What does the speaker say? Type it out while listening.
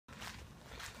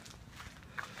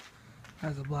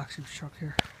There's a black sheep truck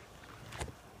here.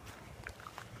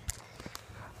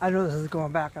 I know this is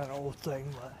going back on an old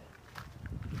thing, but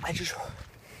I just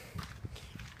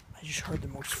heard the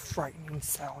most frightening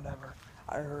sound ever.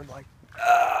 I heard like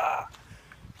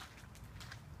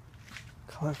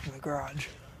coming from the garage.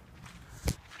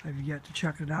 I've yet to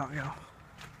check it out, yo.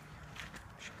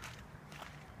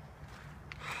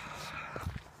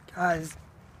 Guys,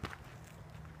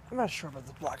 I'm not sure about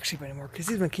the black sheep anymore because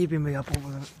he's been keeping me up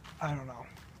over the, I don't know.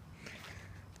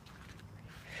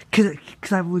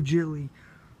 Because I've legitimately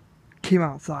came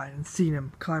outside and seen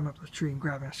him climb up the tree and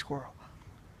grabbing a squirrel.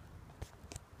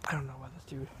 I don't know about this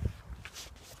dude.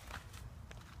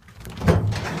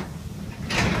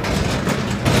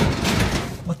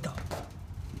 What the?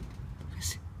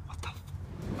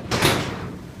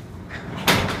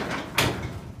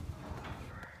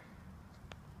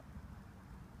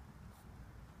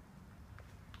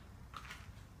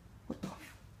 What the? What the?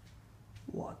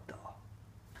 What the?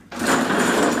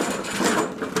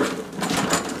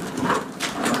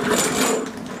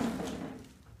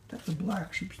 That's a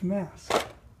black sheep's mask.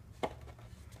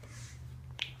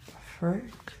 Frick.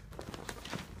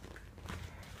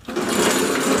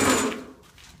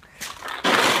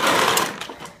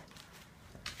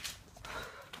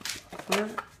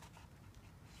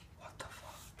 What the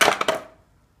fuck?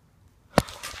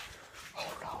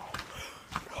 Oh no.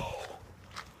 No.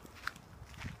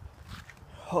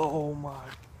 Oh my.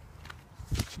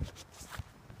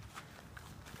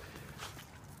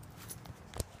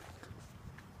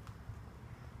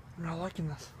 I'm not liking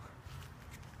this.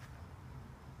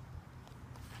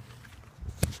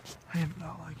 I am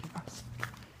not liking this.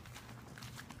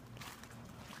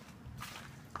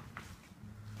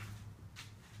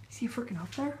 Is he freaking up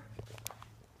there?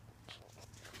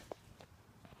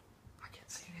 I can't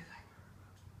see anything.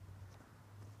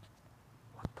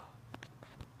 What the?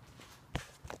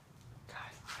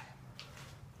 Guys,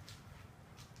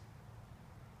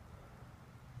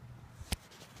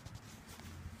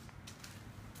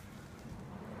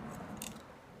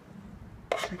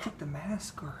 should I take the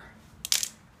mask or?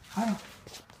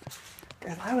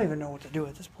 Guys, I don't even know what to do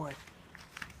at this point.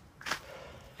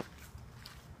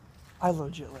 I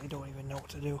legitimately don't even know what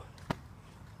to do.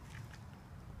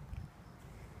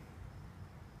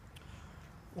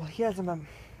 Well, he hasn't been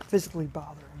physically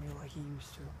bothering me like he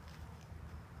used to.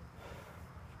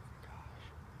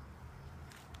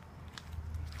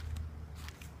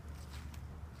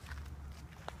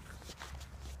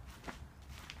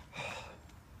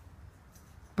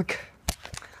 Gosh.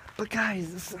 But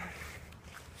guys, at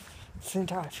the same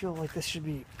time, I feel like this should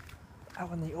be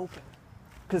out in the open.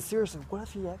 Because seriously, what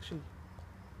if he actually...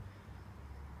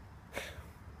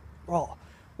 Well,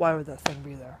 why would that thing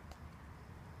be there?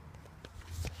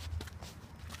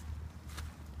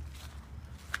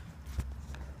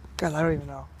 God, I don't even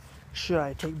know. Should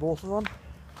I take both of them?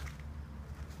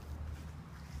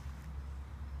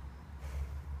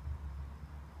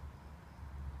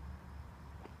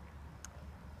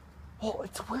 Well,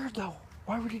 it's weird though.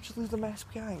 Why would he just leave the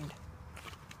mask behind?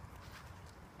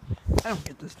 I don't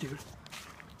get this dude.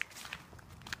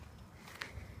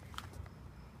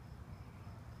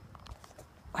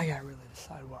 I gotta really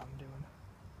decide what I'm doing.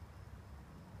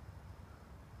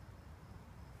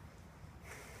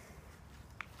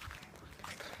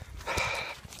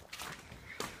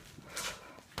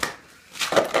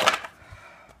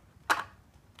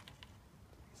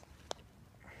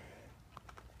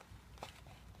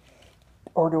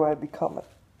 Or do I become it?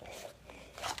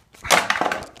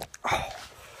 Oh,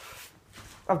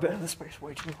 I've been in this place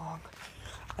way too long.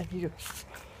 I need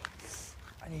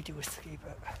to escape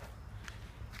it.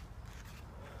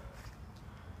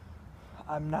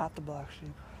 I'm not the black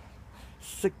sheep.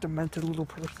 Sick, demented little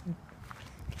person.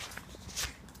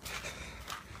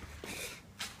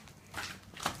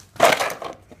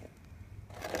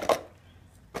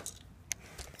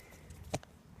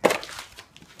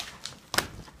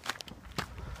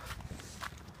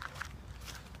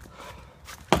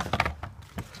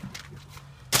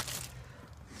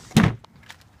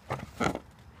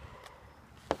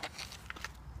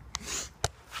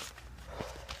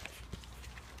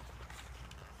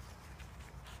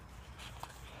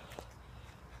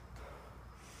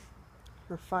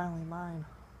 You're finally mine.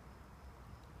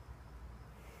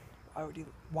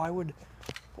 Why would,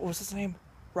 what was his name?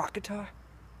 Rocketar?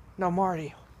 No,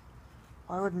 Marty.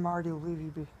 Why would Marty leave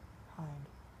you behind?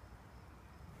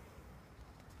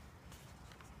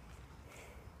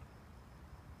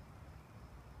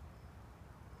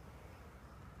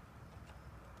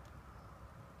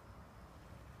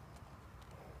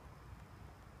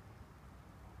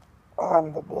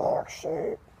 I'm the black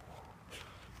sheep.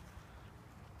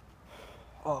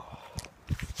 Oh.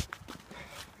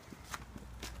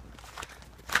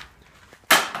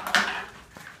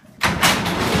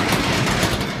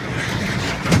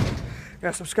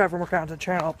 Yeah, subscribe for more content to the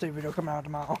channel. Update video coming out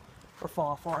tomorrow. Or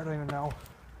fall for, I don't even know.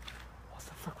 What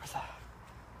the fuck was that?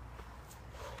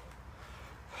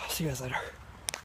 I'll see you guys later.